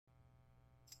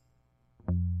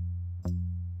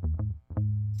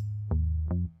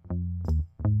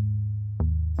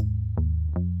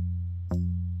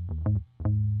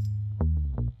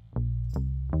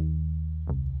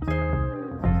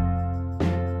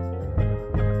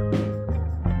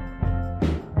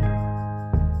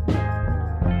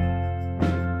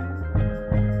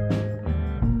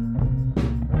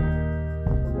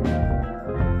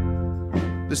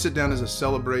sit down is a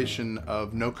celebration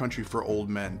of No Country for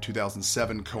Old Men,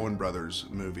 2007 Coen Brothers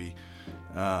movie.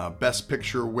 Best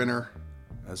Picture winner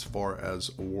as far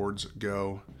as awards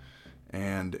go,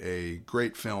 and a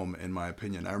great film in my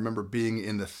opinion. I remember being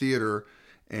in the theater,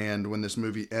 and when this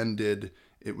movie ended,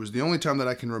 it was the only time that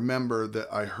I can remember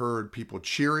that I heard people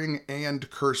cheering and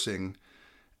cursing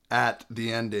at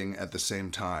the ending at the same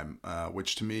time,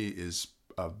 which to me is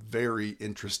a very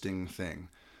interesting thing.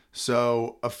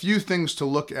 So a few things to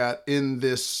look at in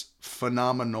this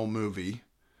phenomenal movie.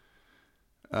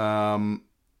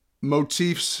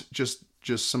 Motifs, just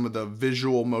some of the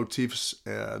visual motifs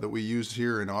that we used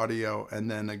here in audio. And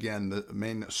then again, the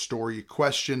main story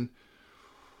question,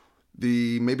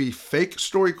 the maybe fake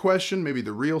story question, maybe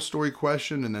the real story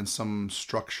question, and then some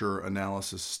structure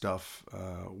analysis stuff.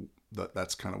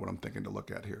 That's kind of what I'm thinking to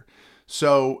look at here.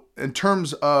 So in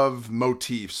terms of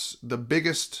motifs, the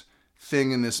biggest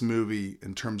thing in this movie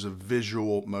in terms of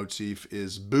visual motif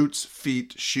is boots,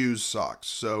 feet, shoes, socks.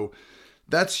 So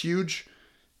that's huge.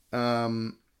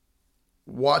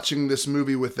 Watching this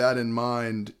movie with that in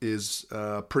mind is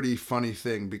a pretty funny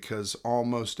thing, because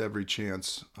almost every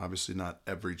chance, obviously not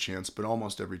every chance, but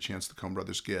almost every chance the Coen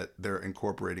brothers get, they're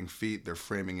incorporating feet, they're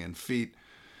framing in feet.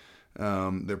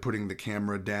 They're putting the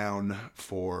camera down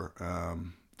for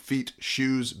feet,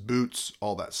 shoes, boots,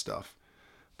 all that stuff.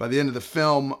 By the end of the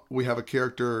film, we have a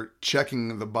character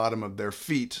checking the bottom of their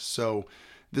feet. So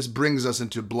this brings us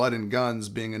into blood and guns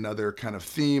being another kind of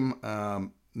theme,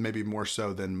 maybe more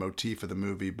so than motif of the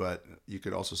movie, but you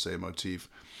could also say motif,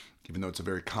 even though it's a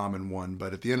very common one.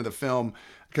 But at the end of the film,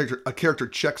 a character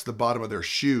checks the bottom of their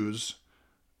shoes,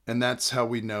 and that's how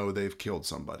we know they've killed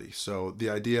somebody. So the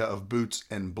idea of boots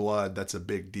and blood, that's a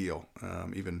big deal.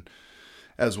 Even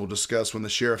as we'll discuss, when the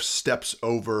sheriff steps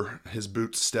over, his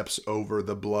boot steps over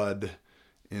the blood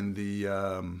in the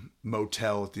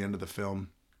motel at the end of the film.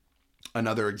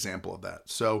 Another example of that.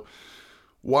 So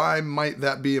why might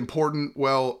that be important?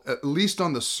 Well, at least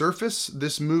on the surface,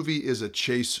 this movie is a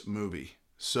chase movie.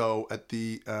 So at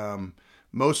the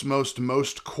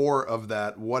most core of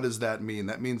that, what does that mean?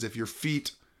 That means if your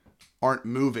feet aren't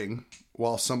moving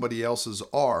while somebody else's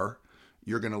are,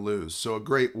 you're going to lose. So a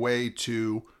great way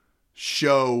to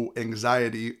show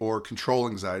anxiety or control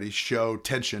anxiety, show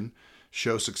tension,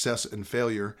 show success and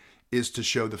failure, is to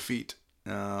show the feet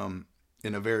in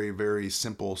a very, very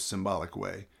simple, symbolic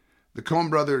way. The Coen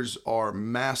brothers are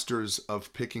masters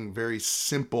of picking very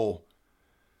simple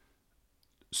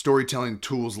storytelling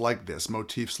tools like this,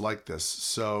 motifs like this.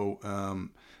 So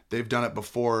they've done it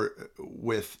before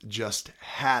with just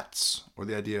hats, or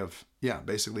the idea of,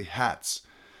 basically hats.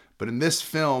 But in this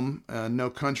film, No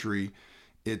Country,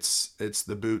 it's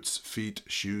the boots, feet,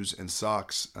 shoes, and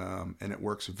socks. And it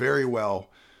works very well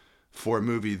for a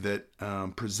movie that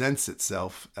presents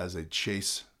itself as a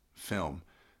chase film,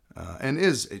 and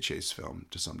is a chase film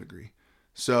to some degree.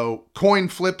 So coin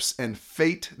flips and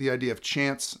fate, the idea of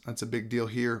chance, that's a big deal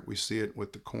here. We see it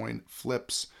with the coin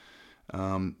flips.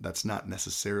 That's not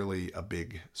necessarily a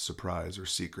big surprise or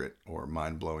secret or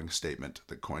mind-blowing statement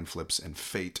that coin flips and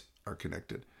fate are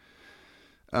connected.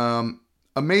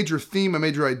 A major theme, a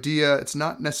major idea. It's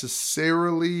not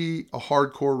necessarily a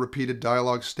hardcore repeated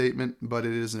dialogue statement, but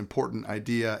it is an important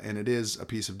idea, and it is a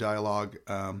piece of dialogue.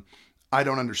 I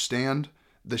don't understand.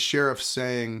 The sheriff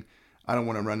saying, I don't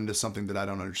want to run into something that I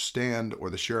don't understand, or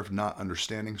the sheriff not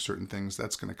understanding certain things,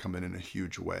 that's going to come in a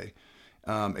huge way.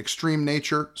 Extreme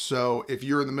nature. So if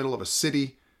you're in the middle of a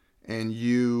city and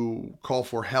you call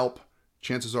for help,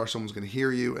 chances are someone's going to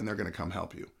hear you and they're going to come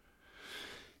help you.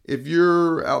 If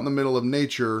you're out in the middle of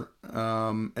nature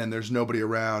and there's nobody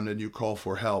around and you call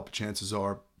for help, chances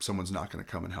are someone's not going to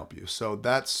come and help you. So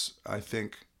that's, I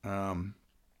think,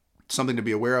 something to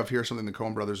be aware of here, something the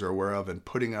Coen brothers are aware of, and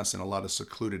putting us in a lot of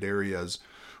secluded areas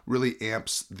really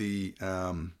amps the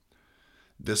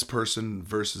this person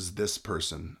versus this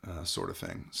person sort of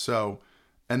thing. So,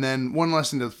 and then one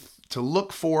lesson to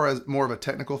look for as more of a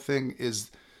technical thing is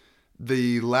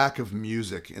the lack of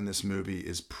music in this movie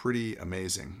is pretty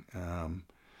amazing.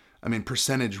 I mean,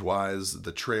 percentage-wise,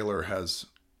 the trailer has,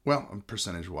 well,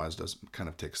 percentage-wise does kind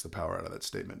of takes the power out of that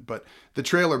statement, but the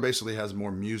trailer basically has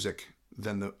more music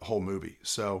than the whole movie.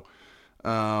 So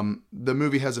the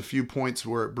movie has a few points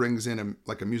where it brings in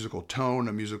a musical tone,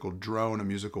 a musical drone, a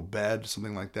musical bed,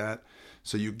 something like that.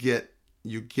 So you get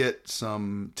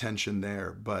some tension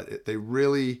there, but they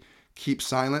really keep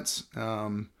silence,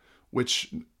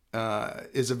 which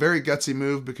is a very gutsy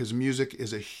move because music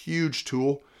is a huge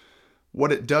tool.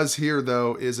 What it does here,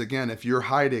 though, is, again, if you're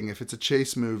hiding, if it's a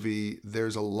chase movie,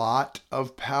 there's a lot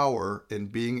of power in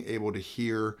being able to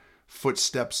hear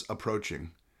footsteps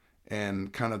approaching.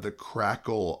 and kind of the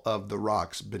crackle of the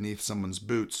rocks beneath someone's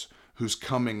boots who's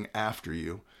coming after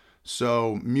you.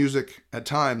 So music at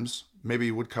times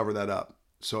maybe would cover that up.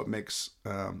 So it makes,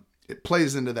 it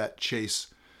plays into that chase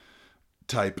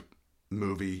type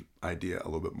movie idea a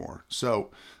little bit more.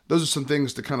 So those are some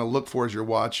things to kind of look for as you're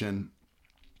watching.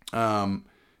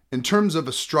 In terms of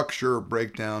a structure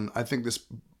breakdown, I think this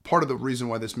part of the reason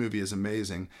why this movie is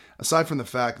amazing, aside from the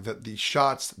fact that the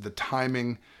shots, the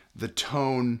timing, the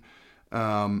tone,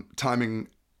 timing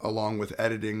along with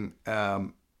editing,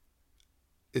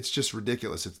 it's just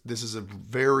ridiculous. This is a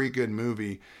very good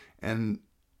movie, and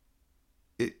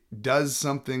it does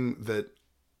something that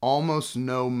almost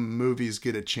no movies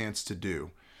get a chance to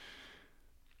do.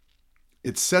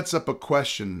 It sets up a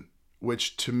question,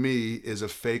 which to me is a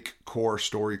fake core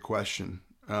story question.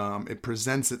 It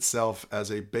presents itself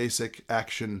as a basic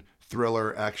action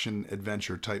thriller, action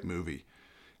adventure type movie.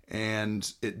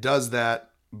 And it does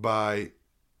that by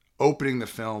opening the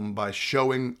film by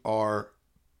showing our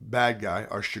bad guy,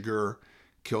 our Chigurh,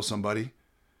 kill somebody.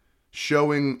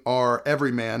 Showing our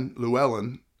everyman,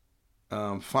 Llewellyn,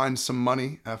 find some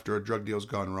money after a drug deal's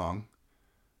gone wrong.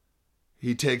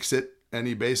 He takes it and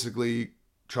he basically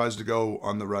tries to go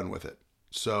on the run with it.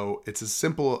 So it's as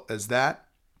simple as that.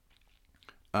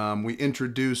 We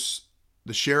introduce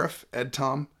the sheriff, Ed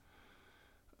Tom,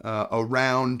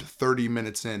 around 30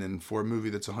 minutes in. And for a movie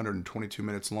that's 122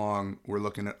 minutes long, we're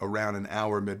looking at around an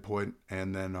hour midpoint.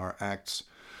 And then our acts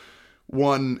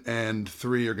 1 and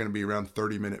 3 are going to be around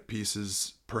 30-minute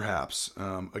pieces, perhaps.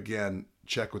 Again,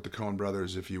 check with the Coen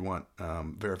brothers if you want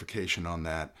verification on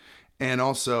that. And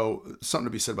also, something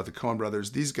to be said about the Coen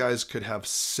brothers. These guys could have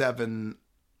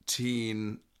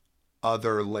 17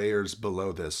 other layers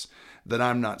below this that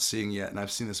I'm not seeing yet. And I've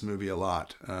seen this movie a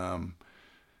lot.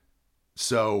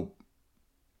 So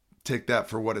take that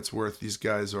for what it's worth. These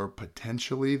guys are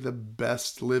potentially the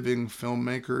best living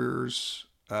filmmakers.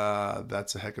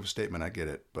 That's a heck of a statement. I get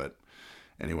it. But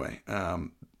anyway,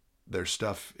 their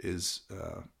stuff is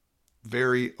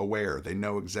very aware. They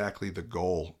know exactly the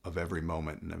goal of every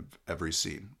moment and of every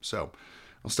scene. So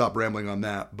I'll stop rambling on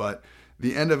that. But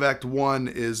the end of Act 1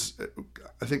 is,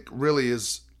 I think, really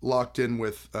is locked in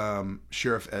with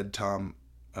Sheriff Ed Tom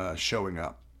showing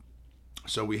up.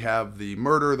 So we have the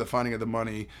murder, the finding of the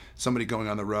money, somebody going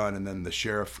on the run, and then the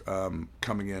sheriff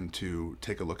coming in to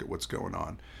take a look at what's going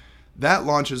on. That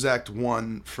launches Act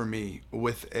 1 for me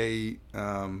with a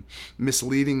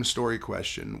misleading story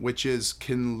question, which is,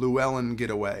 can Llewellyn get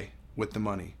away with the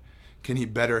money? Can he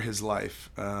better his life?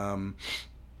 Can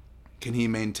he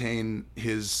maintain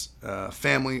his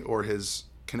family or his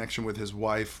connection with his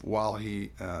wife while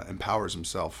he empowers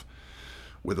himself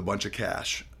with a bunch of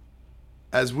cash?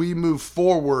 As we move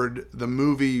forward, the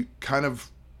movie kind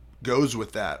of goes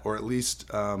with that, or at least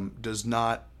does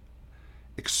not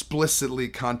explicitly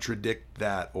contradict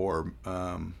that or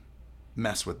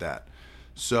mess with that.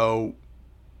 So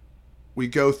we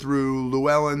go through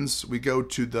Llewellyn's, we go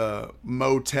to the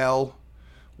motel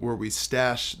where we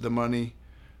stash the money.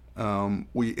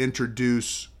 We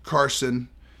introduce Carson.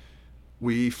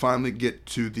 We finally get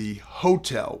to the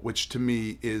hotel, which to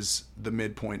me is the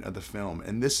midpoint of the film.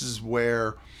 And this is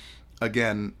where,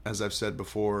 again, as I've said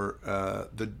before,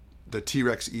 the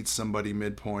T-Rex eats somebody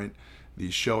midpoint. The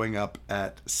showing up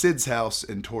at Sid's house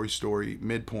in Toy Story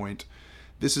midpoint.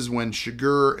 This is when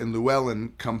Chigurh and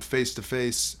Llewellyn come face to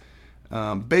face,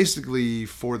 basically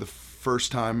for the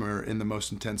first time or in the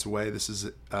most intense way. This is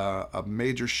a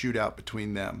major shootout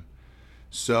between them.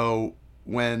 So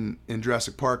when in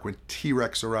Jurassic Park, when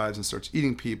T-Rex arrives and starts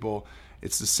eating people,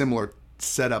 it's a similar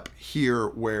setup here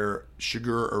where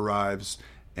Chigurh arrives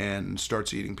and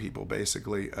starts eating people,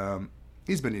 basically.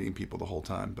 He's been eating people the whole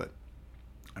time, but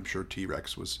I'm sure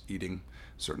T-Rex was eating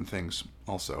certain things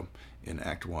also in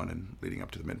Act 1 and leading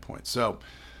up to the midpoint. So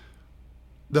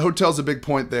the hotel's a big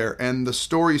point there, and the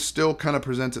story still kind of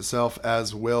presents itself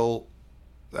as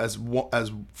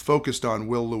focused on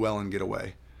will Llewellyn get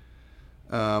away.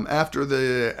 After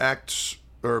the act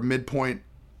or midpoint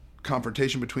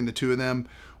confrontation between the two of them,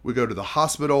 we go to the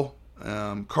hospital.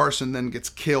 Carson then gets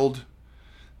killed.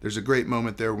 There's a great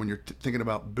moment there when you're thinking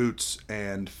about boots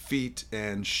and feet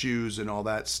and shoes and all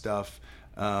that stuff.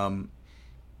 Chigurh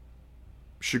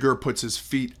puts his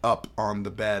feet up on the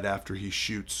bed after he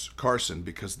shoots Carson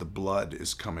because the blood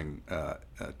is coming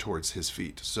towards his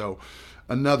feet. So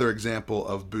another example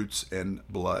of boots and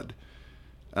blood.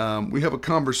 We have a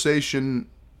conversation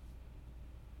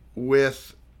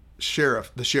with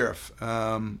the sheriff.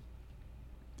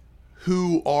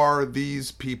 Who are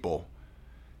these people?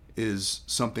 Is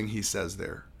something he says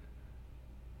there.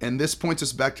 And this points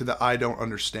us back to the I don't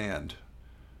understand.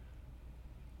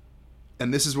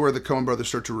 And this is where the Coen brothers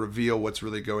start to reveal what's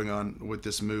really going on with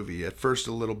this movie. At first,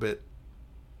 a little bit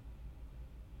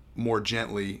more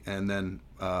gently, and then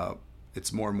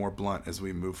it's more and more blunt as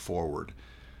we move forward.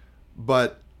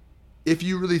 But if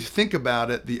you really think about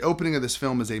it, the opening of this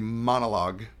film is a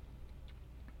monologue.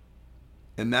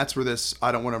 And that's where this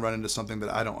 "I don't want to run into something that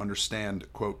I don't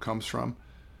understand" quote comes from.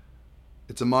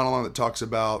 It's a monologue that talks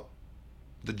about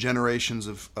the generations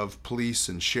of police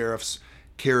and sheriffs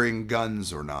carrying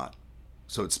guns or not.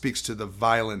 So it speaks to the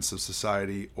violence of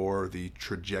society, or the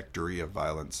trajectory of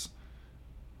violence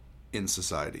in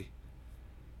society.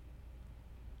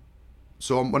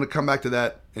 So I'm going to come back to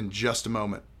that in just a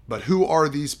moment. But who are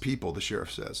these people, the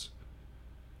sheriff says?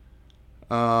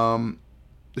 The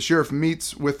sheriff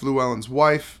meets with Llewellyn's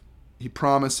wife. He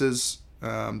promises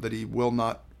that he will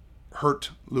not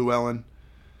hurt Llewellyn.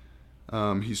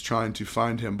 He's trying to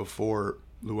find him before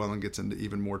Llewellyn gets into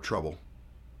even more trouble.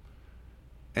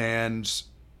 And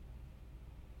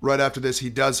right after this, he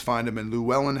does find him, and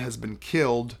Llewellyn has been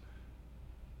killed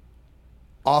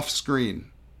off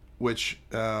screen, which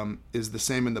is the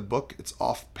same in the book. It's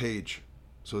off page.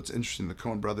 So it's interesting. The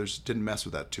Coen brothers didn't mess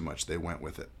with that too much. They went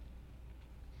with it.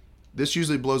 This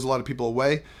usually blows a lot of people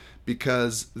away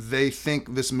because they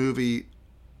think this movie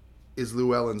is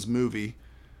Llewellyn's movie,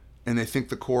 and they think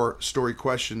the core story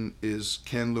question is,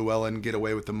 can Llewellyn get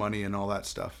away with the money and all that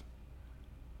stuff?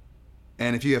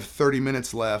 And if you have 30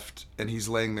 minutes left and he's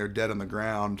laying there dead on the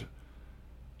ground,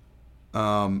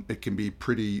 it can be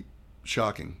pretty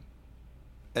shocking.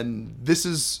 And this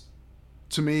is,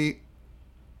 to me,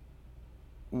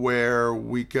 where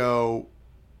we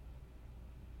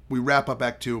wrap up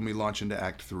Act 2 and we launch into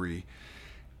Act 3.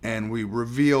 And we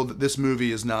reveal that this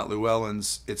movie is not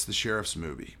Llewellyn's, it's the sheriff's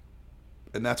movie.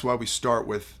 And that's why we start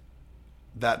with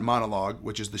that monologue,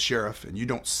 which is the sheriff, and you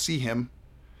don't see him,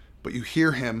 but you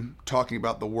hear him talking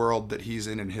about the world that he's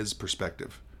in his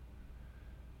perspective.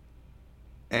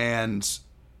 And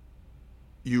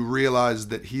you realize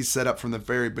that he's set up from the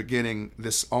very beginning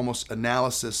this almost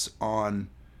analysis on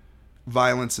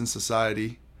violence in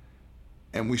society.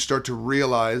 And we start to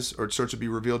realize, or it starts to be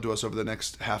revealed to us over the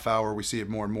next half hour, we see it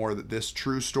more and more, that this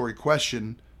true story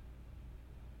question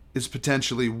is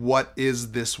potentially, what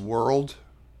is this world?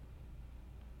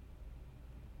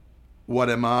 What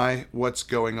am I? What's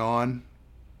going on?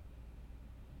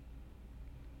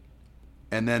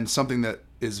 And then something that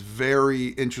is very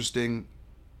interesting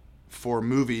for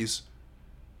movies,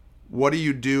 what do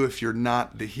you do if you're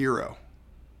not the hero?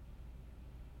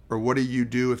 Or what do you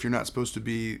do if you're not supposed to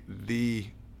be the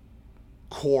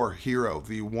core hero,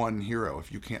 the one hero, if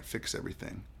you can't fix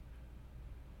everything?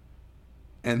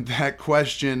 And that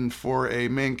question for a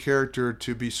main character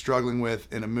to be struggling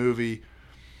with in a movie,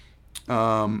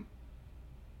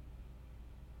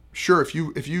 sure, if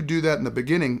you do that in the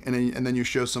beginning and then you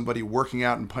show somebody working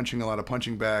out and punching a lot of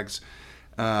punching bags,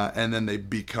 and then they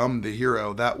become the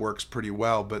hero, that works pretty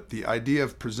well. But the idea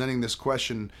of presenting this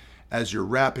question as you're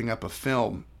wrapping up a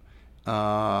film,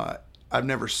 I've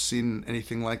never seen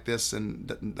anything like this,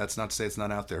 and that's not to say it's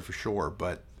not out there for sure,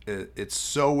 but it's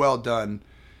so well done,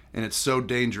 and it's so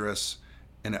dangerous,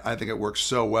 and I think it works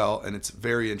so well, and it's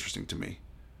very interesting to me.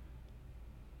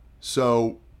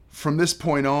 So from this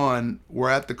point on, we're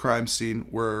at the crime scene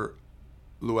where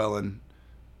Llewellyn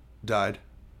died.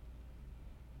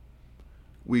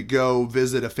 We go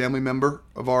visit a family member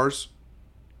of ours,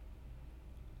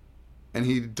 and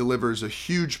he delivers a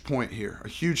huge point here, a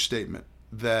huge statement,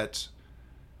 that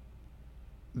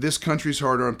this country's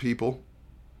harder on people.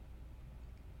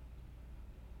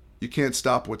 You can't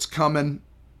stop what's coming.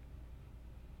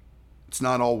 It's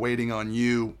not all waiting on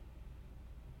you.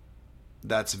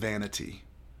 That's vanity.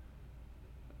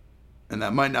 And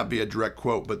that might not be a direct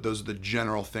quote, but those are the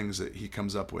general things that he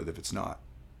comes up with if it's not.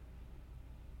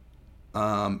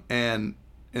 And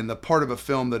in the part of a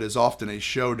film that is often a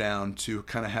showdown, to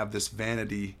kind of have this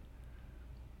vanity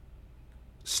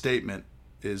statement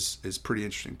is pretty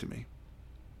interesting to me.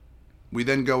 We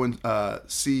then go and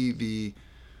see the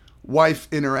wife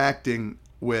interacting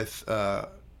with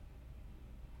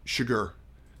Chigurh.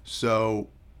 So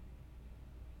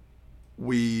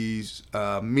we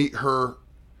meet her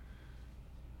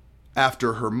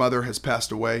after her mother has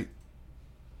passed away,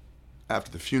 after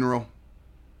the funeral.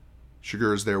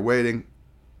 Chigurh is there waiting.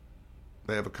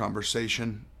 They have a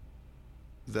conversation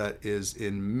that is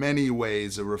in many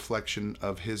ways a reflection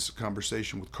of his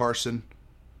conversation with Carson.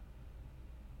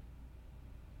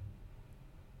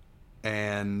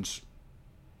 And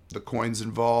the coin's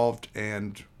involved,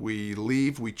 and we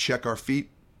leave. We check our feet.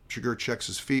 Chigurh checks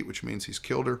his feet, which means he's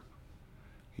killed her.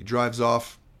 He drives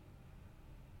off.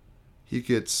 He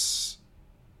gets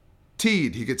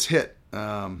teed. He gets hit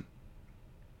um,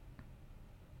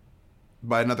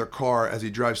 by another car as he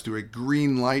drives through a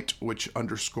green light, which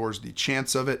underscores the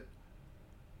chance of it.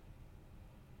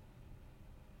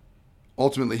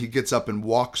 Ultimately, he gets up and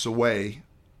walks away,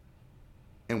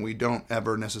 and we don't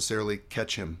ever necessarily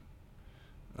catch him.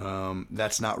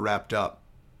 That's not wrapped up.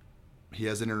 He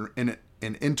has an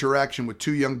interaction with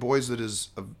two young boys that is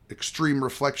an extreme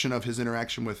reflection of his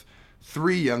interaction with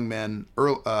three young men,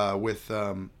 with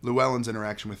Llewellyn's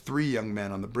interaction with three young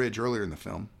men on the bridge earlier in the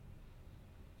film.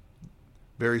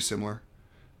 Very similar.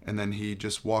 And then he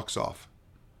just walks off.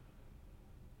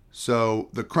 So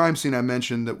the crime scene I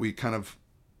mentioned that we kind of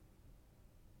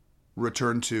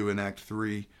return to in Act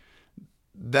 3,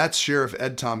 that's Sheriff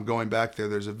Ed Tom going back there.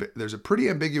 There's a pretty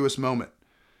ambiguous moment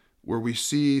where we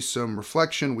see some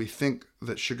reflection. We think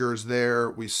that Chigurh's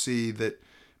there. We see that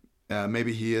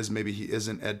maybe he is, maybe he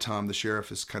isn't. Ed Tom, the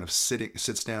sheriff, is kind of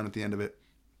sits down at the end of it.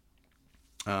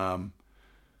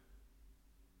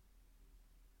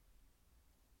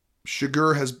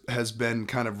 Chigurh has been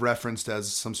kind of referenced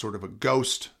as some sort of a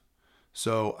ghost,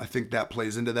 so I think that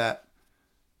plays into that.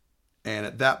 And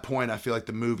at that point, I feel like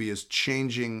the movie is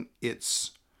changing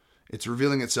it's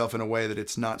revealing itself in a way that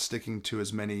it's not sticking to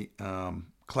as many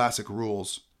classic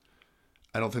rules.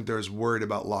 I don't think they're as worried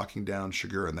about locking down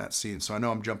Chigurh in that scene. So I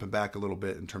know I'm jumping back a little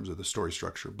bit in terms of the story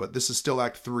structure, but this is still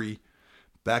Act 3,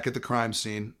 back at the crime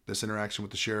scene, this interaction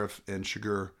with the sheriff and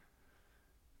Chigurh.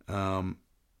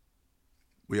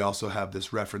 We also have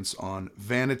this reference on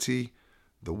vanity,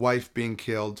 the wife being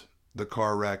killed, the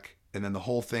car wreck, and then the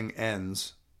whole thing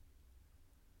ends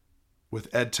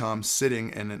with Ed Tom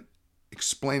sitting and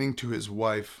explaining to his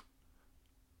wife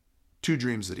two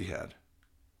dreams that he had.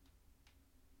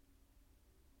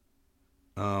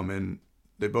 And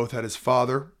they both had his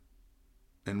father,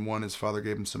 and one, his father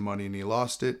gave him some money and he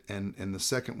lost it. And in the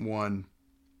second one,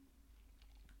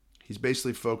 he's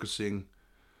basically focusing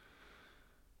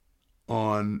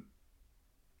on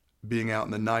being out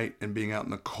in the night and being out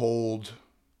in the cold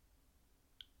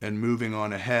and moving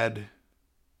on ahead,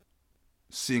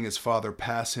 seeing his father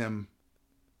pass him,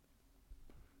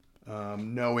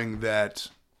 knowing that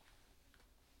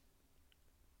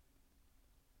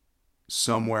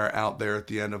somewhere out there at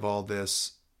the end of all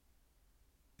this,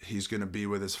 he's going to be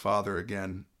with his father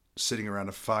again, sitting around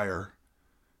a fire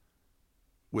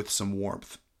with some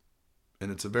warmth. And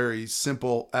it's a very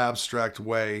simple, abstract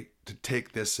way to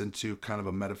take this into kind of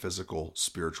a metaphysical,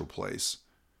 spiritual place,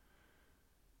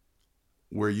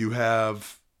 where you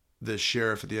have the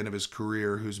sheriff at the end of his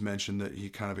career who's mentioned that he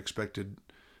kind of expected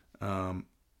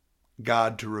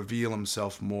God to reveal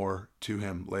himself more to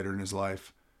him later in his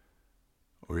life,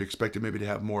 or he expected maybe to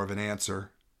have more of an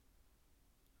answer,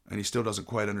 and he still doesn't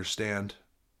quite understand,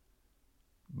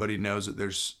 but he knows that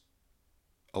there's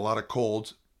a lot of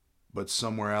cold, but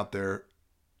somewhere out there,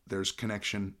 there's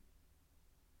connection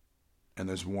and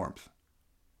there's warmth.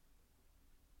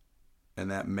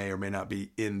 And that may or may not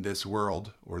be in this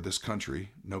world or this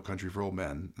country, No Country for Old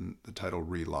Men, and the title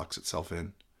relocks itself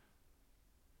in.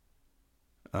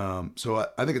 So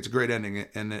I think it's a great ending,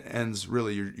 and it ends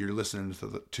really, you're listening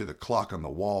to the clock on the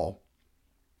wall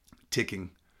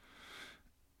ticking.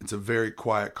 It's a very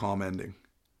quiet, calm ending.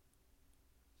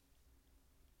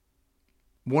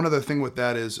 One other thing with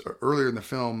that is, earlier in the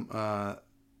film,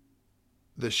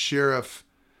 the sheriff,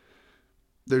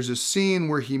 there's a scene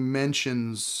where he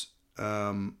mentions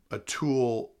a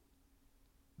tool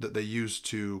that they use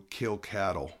to kill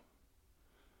cattle.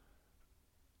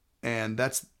 And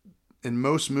that's, in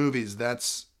most movies,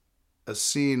 that's a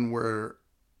scene where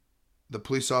the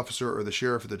police officer or the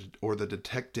sheriff or the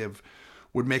detective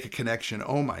would make a connection.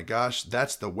 Oh my gosh,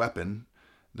 that's the weapon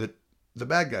that the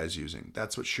bad guy's using.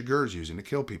 That's what Chigurh's using to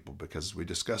kill people, because we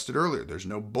discussed it earlier. There's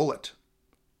no bullet.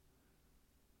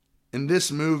 In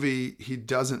this movie, he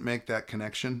doesn't make that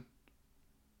connection.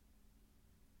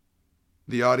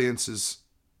 The audience is,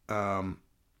 and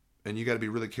you got to be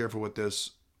really careful with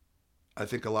this, I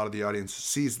think a lot of the audience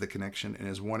sees the connection and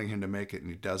is wanting him to make it,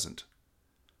 and he doesn't.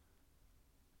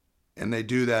 And they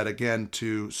do that, again,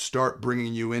 to start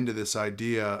bringing you into this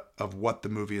idea of what the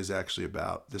movie is actually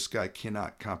about. This guy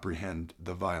cannot comprehend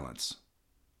the violence.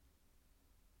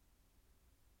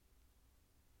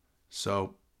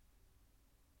 So,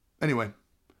 anyway,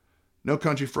 No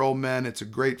Country for Old Men. It's a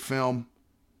great film.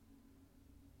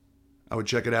 I would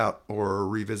check it out, or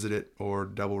revisit it, or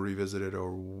double revisit it,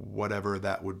 or whatever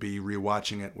that would be,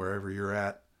 rewatching it wherever you're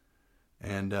at.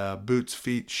 And boots,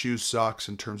 feet, shoes, socks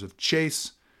in terms of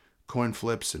chase, coin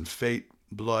flips and fate,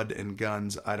 blood and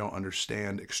guns. I don't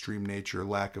understand. Extreme nature,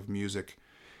 lack of music,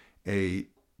 a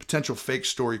potential fake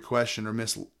story question or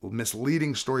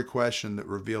misleading story question that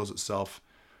reveals itself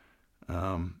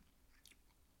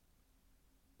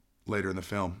later in the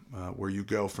film, where you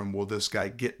go from, will this guy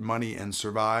get money and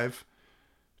survive,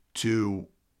 to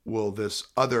will this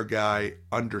other guy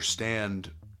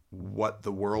understand what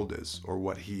the world is or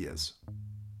what he is?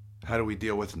 How do we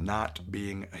deal with not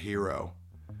being a hero?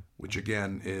 Which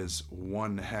again is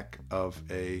one heck of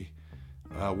an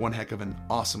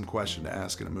awesome question to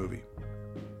ask in a movie.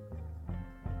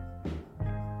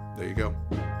 There you go.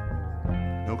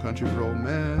 No Country for Old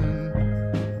Men.